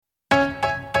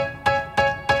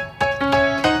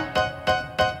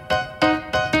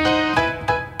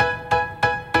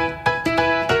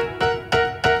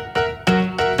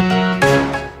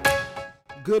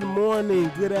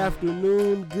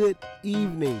afternoon, good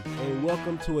evening, and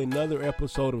welcome to another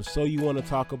episode of So You Want to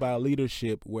Talk About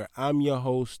Leadership, where I'm your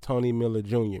host, Tony Miller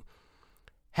Jr.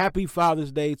 Happy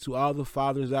Father's Day to all the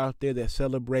fathers out there that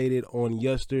celebrated on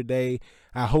yesterday.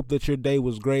 I hope that your day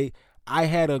was great. I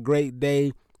had a great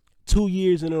day 2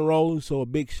 years in a row, so a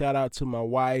big shout out to my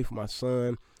wife, my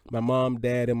son, my mom,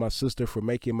 dad, and my sister for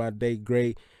making my day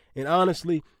great. And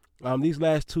honestly, these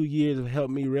last 2 years have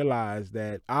helped me realize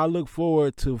that I look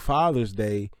forward to Father's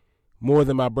Day more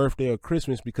than my birthday or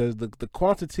Christmas, because the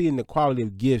quantity and the quality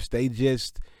of gifts, they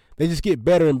just get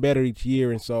better and better each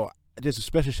year. And so just a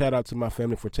special shout out to my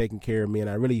family for taking care of me. And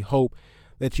I really hope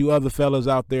that you other fellas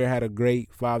out there had a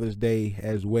great Father's Day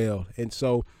as well. And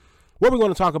so what we're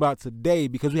going to talk about today,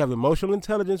 because we have emotional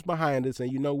intelligence behind us,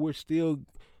 and we're still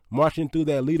marching through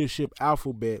that leadership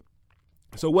alphabet.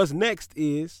 So what's next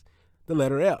is the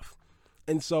letter F.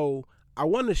 And so I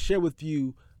want to share with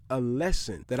you a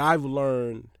lesson that I've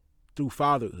learned through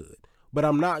fatherhood. But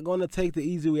I'm not going to take the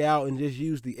easy way out and just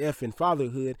use the F in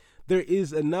fatherhood. There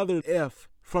is another F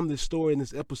from this story in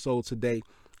this episode today,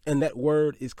 and that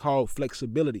word is called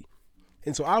flexibility.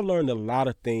 And so I've learned a lot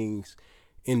of things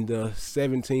in the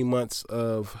 17 months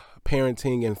of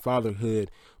parenting and fatherhood,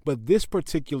 but this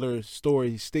particular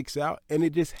story sticks out, and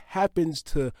it just happens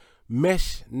to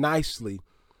mesh nicely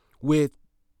with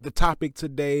the topic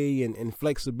today and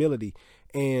flexibility.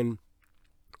 And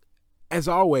as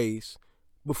always,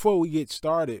 before we get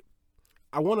started,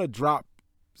 I want to drop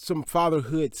some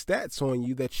fatherhood stats on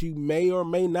you that you may or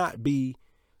may not be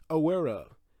aware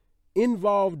of.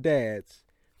 Involved dads,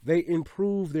 they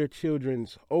improve their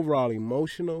children's overall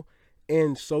emotional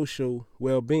and social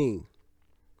well-being.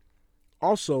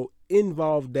 Also,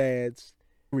 involved dads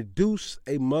reduce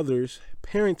a mother's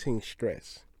parenting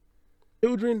stress.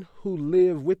 Children who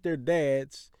live with their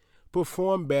dads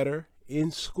perform better in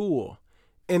school.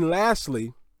 And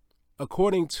lastly,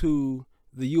 according to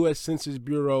the U.S. Census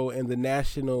Bureau and the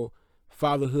National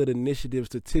Fatherhood Initiative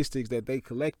statistics that they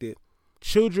collected,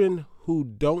 children who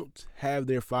don't have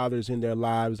their fathers in their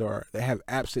lives, or they have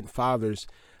absent fathers,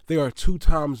 they are 2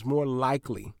 times more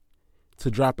likely to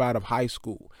drop out of high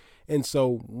school. And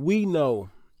so we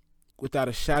know without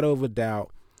a shadow of a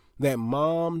doubt that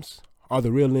moms are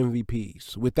the real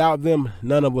MVPs. Without them,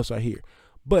 none of us are here.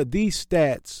 But these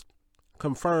stats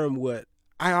confirm what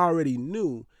I already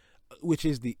knew, which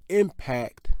is the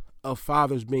impact of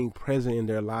fathers being present in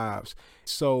their lives.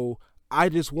 So I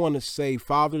just want to say,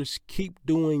 fathers, keep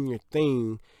doing your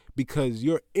thing, because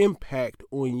your impact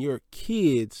on your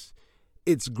kids,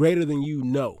 it's greater than you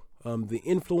know. The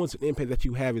influence and impact that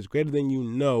you have is greater than you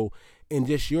know, and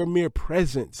just your mere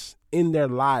presence in their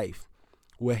life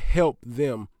will help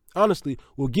them. Honestly,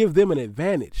 will give them an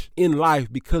advantage in life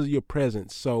because of your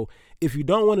presence. So if you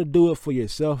don't want to do it for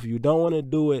yourself, if you don't want to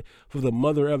do it for the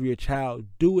mother of your child,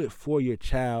 do it for your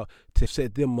child to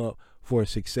set them up for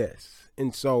success.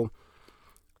 And so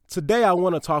today I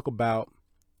want to talk about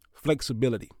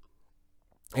flexibility.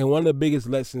 And one of the biggest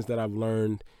lessons that I've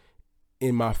learned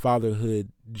in my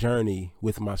fatherhood journey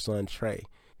with my son, Trey.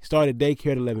 He started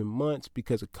daycare at 11 months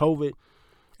because of COVID.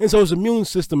 And so his immune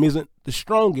system isn't the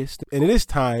strongest. And at this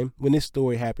time, when this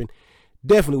story happened,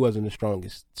 definitely wasn't the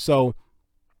strongest. So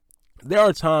there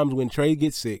are times when Trey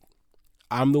gets sick,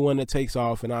 I'm the one that takes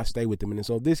off and I stay with him. And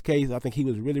so in this case, I think he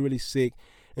was really, really sick.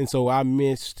 And so I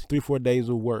missed 3-4 days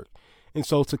of work. And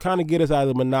so to kind of get us out of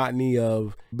the monotony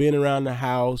of being around the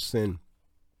house and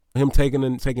him taking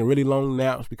really long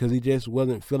naps because he just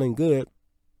wasn't feeling good,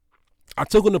 I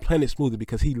took him to Planet Smoothie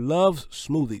because he loves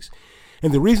smoothies.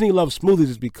 And the reason he loves smoothies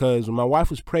is because when my wife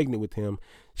was pregnant with him,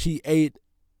 she ate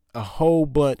a whole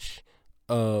bunch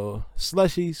of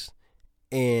slushies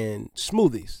and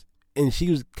smoothies. And she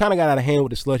was kind of got out of hand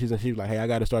with the slushies, and she was like, hey, I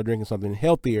got to start drinking something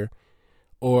healthier,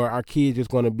 or our kid's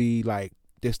just going to be like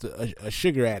just a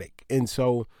sugar addict. And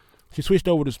so she switched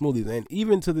over to smoothies. And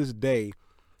even to this day,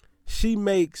 she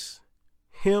makes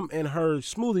him and her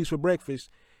smoothies for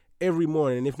breakfast every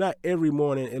morning. And if not every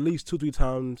morning, at least 2-3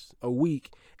 times a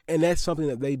week. And that's something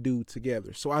that they do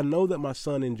together. So I know that my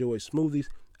son enjoys smoothies.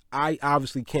 I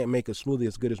obviously can't make a smoothie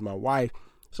as good as my wife,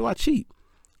 so I cheat.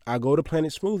 I go to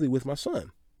Planet Smoothie with my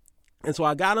son. And so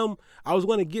I was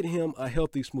going to get him a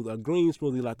healthy smoothie, a green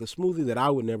smoothie, like a smoothie that I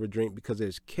would never drink because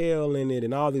there's kale in it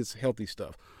and all this healthy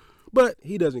stuff. But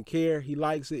he doesn't care. He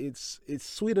likes it. It's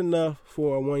sweet enough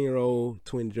for a 1-year-old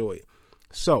to enjoy it.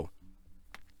 So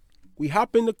we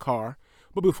hop in the car.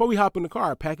 But before we hop in the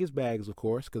car, I pack his bags, of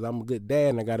course, because I'm a good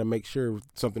dad and I got to make sure if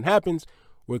something happens,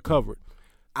 we're covered.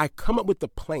 I come up with the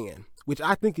plan, which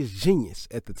I think is genius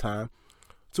at the time,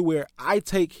 to where I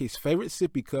take his favorite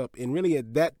sippy cup, and really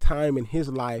at that time in his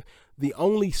life, the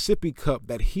only sippy cup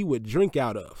that he would drink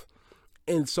out of.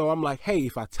 And so I'm like, hey,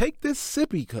 if I take this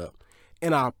sippy cup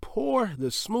and I pour the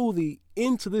smoothie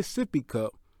into this sippy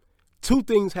cup, two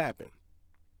things happen.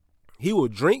 He will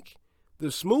drink the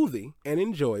smoothie and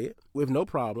enjoy it with no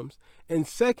problems. And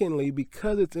secondly,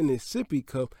 because it's in this sippy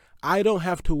cup, I don't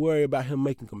have to worry about him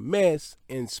making a mess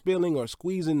and spilling or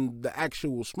squeezing the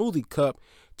actual smoothie cup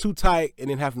too tight and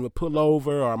then having to pull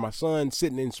over, or my son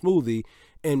sitting in smoothie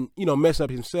and, messing up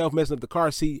himself, messing up the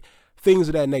car seat, things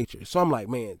of that nature. So I'm like,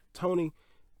 man, Tony,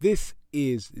 this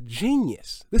is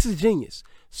genius. This is genius.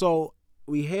 So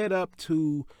we head up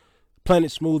to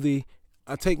Planet Smoothie.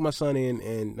 I take my son in,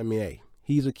 and hey,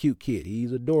 he's a cute kid.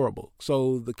 He's adorable.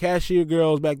 So the cashier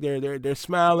girls back there, they're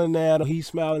smiling at him. He's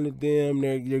smiling at them.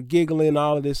 They're giggling,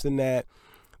 all of this and that.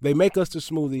 They make us the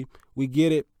smoothie. We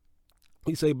get it.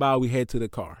 We say bye. We head to the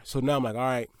car. So now I'm like, all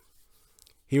right,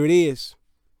 here it is.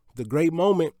 The great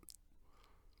moment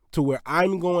to where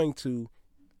I'm going to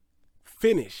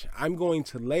finish. I'm going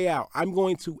to lay out. I'm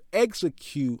going to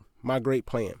execute my great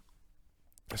plan.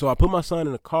 So I put my son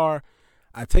in the car.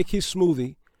 I take his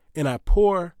smoothie and I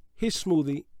pour his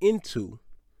smoothie into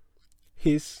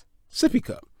his sippy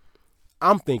cup.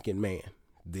 I'm thinking, man,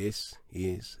 this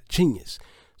is genius.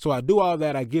 So I do all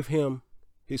that. I give him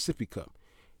his sippy cup.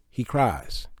 He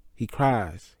cries. He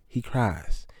cries. He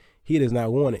cries. He does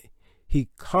not want it. He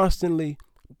constantly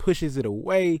pushes it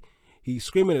away. He's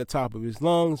screaming at the top of his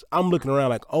lungs. I'm looking around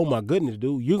like, oh my goodness,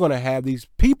 dude, you're going to have these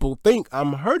people think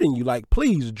I'm hurting you. Like,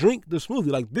 please drink the smoothie.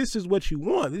 Like, this is what you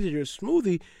want. This is your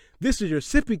smoothie. This is your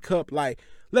sippy cup. Like,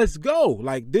 let's go.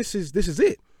 Like, this is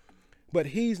it. But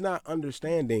he's not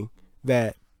understanding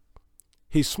that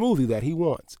his smoothie that he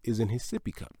wants is in his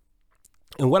sippy cup.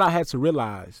 And what I had to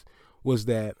realize was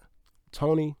that,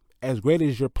 Tony, as great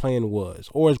as your plan was,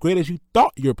 or as great as you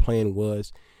thought your plan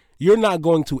was, you're not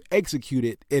going to execute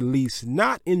it, at least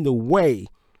not in the way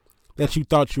that you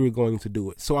thought you were going to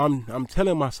do it. So I'm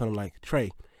telling my son, I'm like,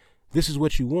 Trey, this is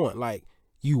what you want. Like,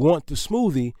 you want the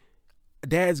smoothie.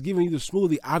 Dad's giving you the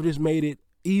smoothie. I've just made it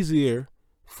easier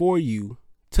for you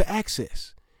to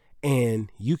access.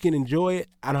 And you can enjoy it.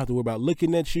 I don't have to worry about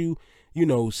looking at you,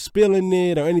 spilling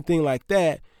it or anything like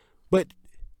that. But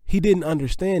he didn't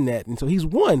understand that. And so he's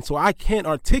one. So I can't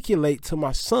articulate to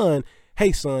my son,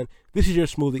 hey, son, this is your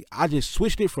smoothie. I just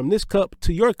switched it from this cup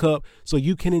to your cup so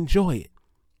you can enjoy it.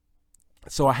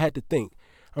 So I had to think.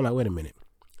 I'm like, wait a minute.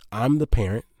 I'm the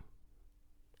parent.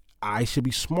 I should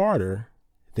be smarter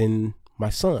than my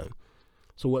son.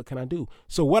 So what can I do?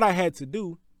 So what I had to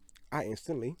do, I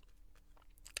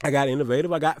got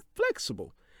innovative. I got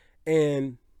flexible.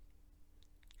 And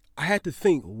I had to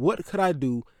think, what could I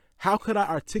do? How could I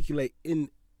articulate in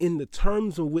the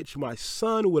terms in which my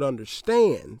son would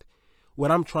understand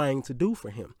what I'm trying to do for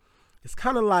him? It's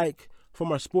kind of like, for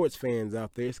my sports fans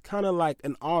out there, it's kind of like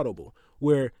an audible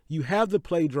where you have the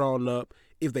play drawn up.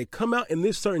 If they come out in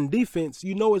this certain defense,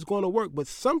 you know it's going to work. But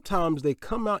sometimes they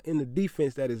come out in the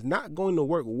defense that is not going to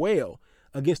work well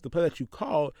against the play that you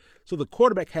called. So the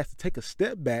quarterback has to take a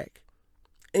step back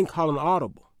and call an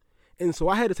audible. And so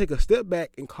I had to take a step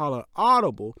back and call an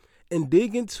audible and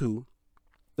dig into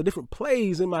the different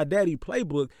plays in my daddy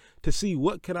playbook to see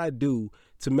what can I do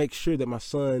to make sure that my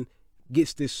son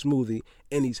gets this smoothie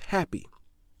and he's happy.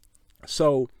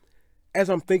 So as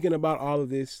I'm thinking about all of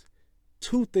this,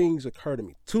 two things occur to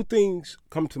me. Two things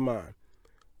come to mind.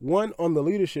 One on the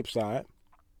leadership side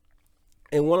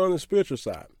and one on the spiritual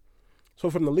side. So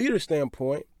from the leader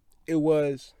standpoint, it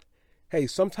was, hey,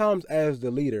 sometimes as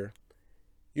the leader,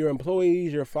 your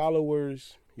employees, your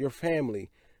followers, your family,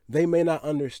 they may not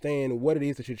understand what it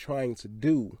is that you're trying to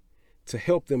do to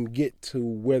help them get to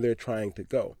where they're trying to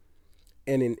go.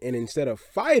 And instead of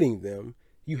fighting them,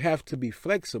 you have to be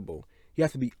flexible. You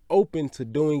have to be open to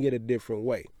doing it a different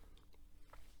way.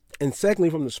 And secondly,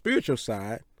 from the spiritual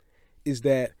side, is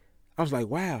that I was like,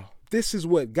 wow, this is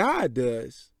what God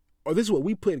does, or this is what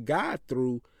we put God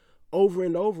through over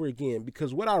and over again.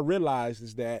 Because what I realized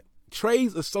is that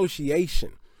Trey's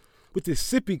association with this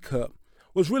sippy cup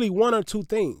was really one or two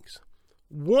things.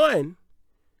 One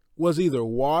was either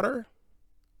water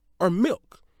or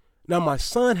milk. Now, my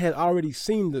son had already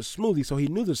seen the smoothie, so he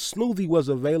knew the smoothie was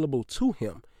available to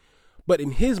him. But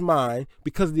in his mind,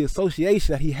 because of the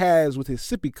association that he has with his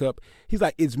sippy cup, he's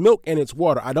like, it's milk and it's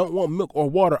water. I don't want milk or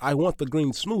water. I want the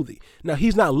green smoothie. Now,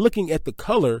 he's not looking at the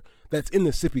color that's in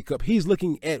the sippy cup. He's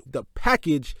looking at the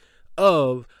package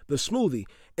of the smoothie.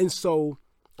 And so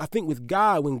I think with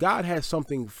God, when God has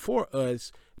something for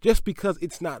us, just because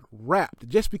it's not wrapped,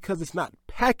 just because it's not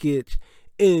packaged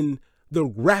in the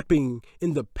wrapping,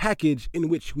 in the package in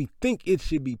which we think it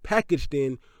should be packaged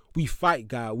in, we fight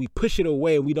God. We push it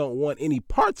away and we don't want any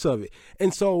parts of it.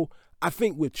 And so I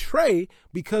think with Trey,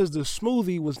 because the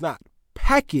smoothie was not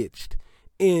packaged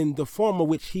in the form of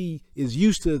which he is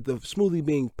used to the smoothie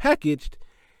being packaged,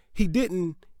 he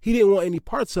didn't want any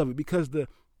parts of it, because the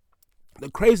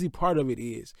crazy part of it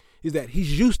is that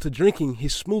he's used to drinking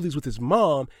his smoothies with his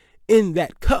mom in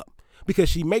that cup, because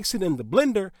she makes it in the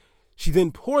blender. She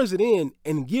then pours it in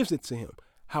and gives it to him.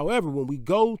 However, when we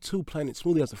go to Planet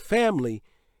Smoothie as a family,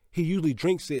 he usually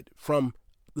drinks it from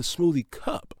the smoothie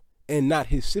cup and not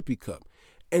his sippy cup.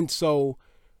 And so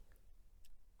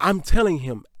I'm telling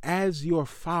him, as your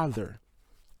father,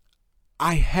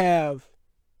 I have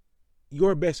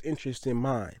your best interest in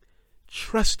mind.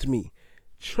 Trust me.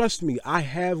 Trust me. I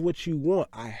have what you want.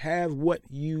 I have what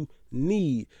you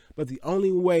need. But the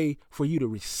only way for you to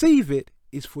receive it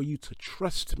is for you to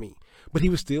trust me. But he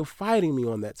was still fighting me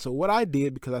on that. So what I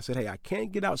did, because I said, hey, I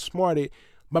can't get outsmarted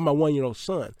by my 1-year-old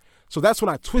son. So that's when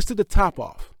I twisted the top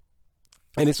off.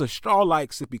 And it's a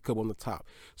straw-like sippy cup on the top.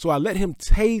 So I let him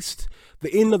taste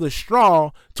the end of the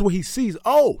straw to where he sees,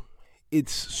 oh,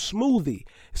 it's smoothie.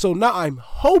 So now I'm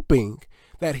hoping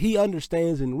that he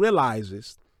understands and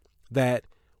realizes that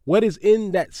what is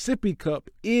in that sippy cup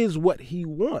is what he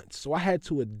wants. So I had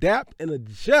to adapt and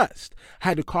adjust. I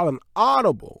had to call an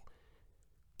audible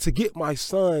to get my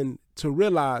son to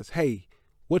realize, hey,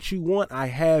 what you want, I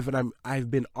have, and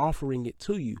I've been offering it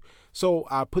to you. So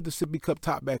I put the sippy cup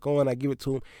top back on, I give it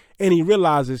to him, and he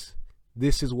realizes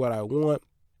this is what I want.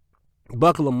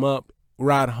 Buckle him up,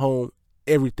 ride home,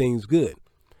 everything's good.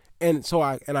 And so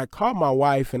I called my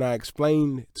wife and I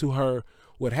explained to her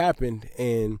what happened,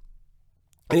 and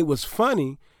it was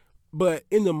funny, but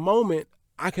in the moment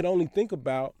I could only think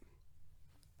about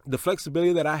the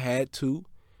flexibility that I had to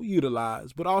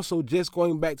utilize, but also just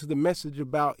going back to the message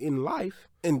about in life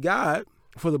and God,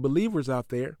 for the believers out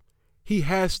there, he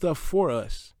has stuff for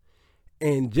us.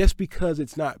 And just because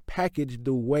it's not packaged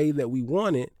the way that we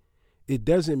want it, it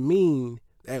doesn't mean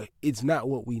that it's not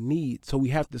what we need. So we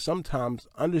have to sometimes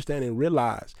understand and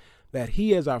realize that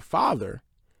he, as our father,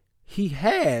 he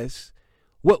has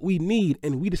what we need,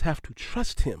 and we just have to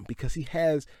trust him because he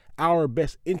has our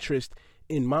best interest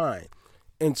in mind.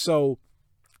 And so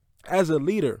as a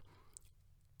leader,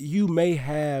 you may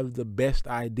have the best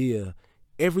idea.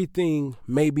 Everything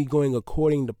may be going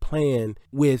according to plan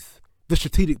with the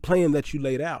strategic plan that you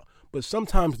laid out. But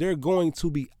sometimes there are going to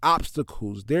be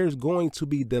obstacles. There's going to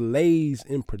be delays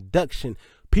in production.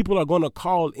 People are going to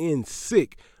call in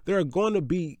sick. There are going to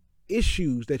be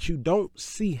issues that you don't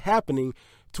see happening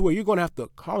to where you're going to have to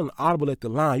call an audible at the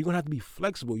line. You're going to have to be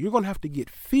flexible. You're going to have to get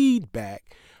feedback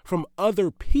from other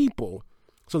people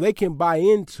so they can buy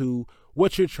into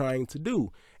what you're trying to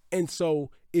do. And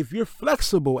so if you're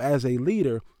flexible as a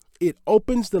leader, it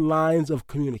opens the lines of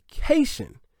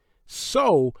communication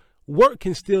so work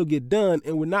can still get done,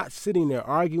 and we're not sitting there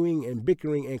arguing and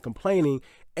bickering and complaining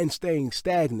and staying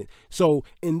stagnant. So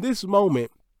in this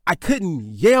moment, I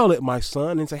couldn't yell at my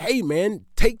son and say, hey, man,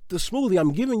 take the smoothie.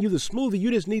 I'm giving you the smoothie.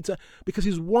 You just need to, because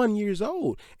he's 1 year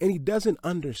old and he doesn't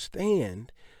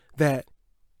understand that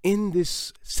in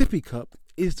this sippy cup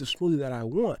is the smoothie that I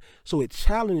want. So it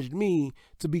challenged me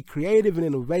to be creative and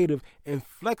innovative and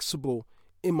flexible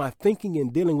in my thinking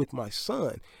and dealing with my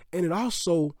son. And it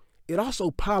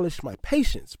also polished my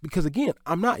patience, because again,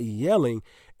 I'm not yelling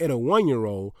at a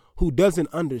 1-year-old who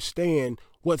doesn't understand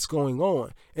what's going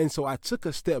on. And so I took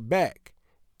a step back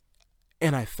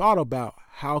and I thought about,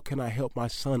 how can I help my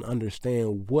son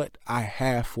understand what I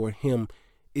have for him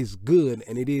is good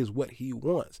and it is what he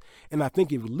wants. And I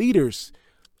think if leaders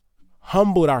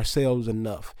humbled ourselves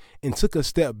enough and took a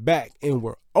step back and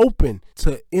were open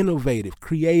to innovative,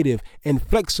 creative, and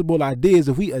flexible ideas,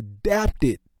 if we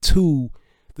adapted to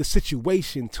the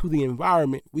situation, to the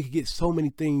environment, we could get so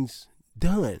many things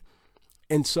done.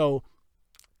 And so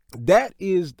that's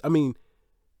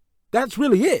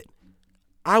really it.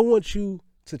 I want you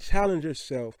to challenge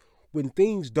yourself when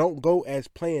things don't go as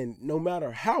planned, no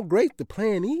matter how great the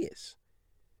plan is.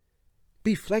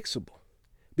 Be flexible,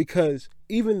 because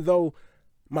even though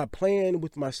my plan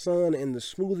with my son and the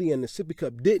smoothie and the sippy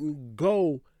cup didn't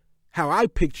go how I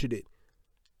pictured it,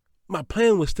 my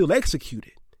plan was still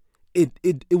executed.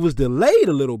 It was delayed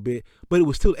a little bit, but it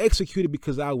was still executed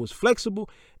because I was flexible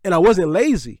and I wasn't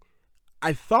lazy.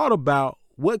 I thought about,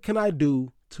 what can I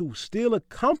do to still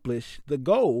accomplish the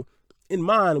goal in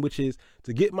mind, which is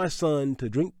to get my son to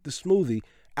drink the smoothie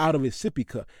out of his sippy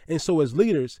cup. And so as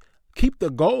leaders, keep the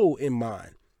goal in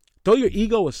mind. Throw your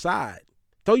ego aside.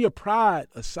 Throw your pride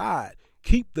aside.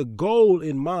 Keep the goal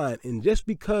in mind. And just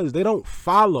because they don't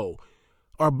follow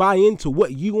or buy into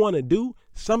what you want to do,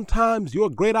 sometimes your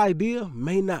great idea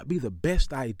may not be the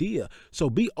best idea. So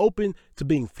be open to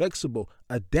being flexible,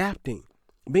 adapting,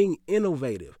 being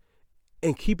innovative,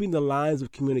 and keeping the lines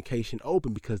of communication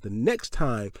open, because the next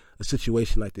time a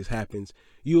situation like this happens,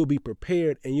 you'll be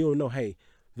prepared and you'll know, hey,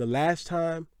 the last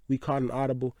time we caught an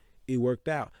audible, it worked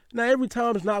out. Now, every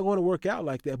time it's not going to work out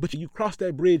like that, but you cross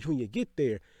that bridge when you get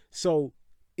there. So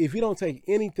if you don't take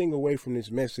anything away from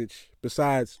this message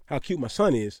besides how cute my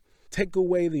son is, take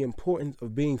away the importance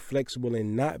of being flexible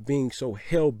and not being so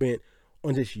hell-bent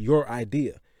on just your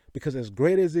idea. Because as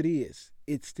great as it is,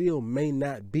 it still may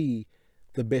not be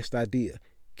the best idea.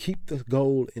 Keep the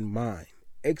goal in mind.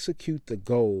 Execute the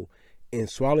goal and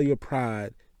swallow your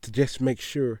pride to just make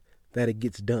sure that it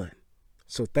gets done.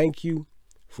 So thank you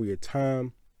for your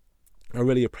time. I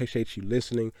really appreciate you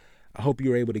listening. I hope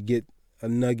you're able to get a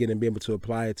nugget and be able to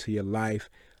apply it to your life.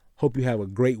 Hope you have a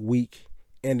great week.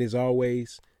 And as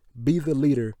always, be the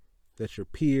leader that your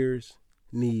peers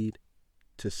need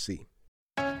to see.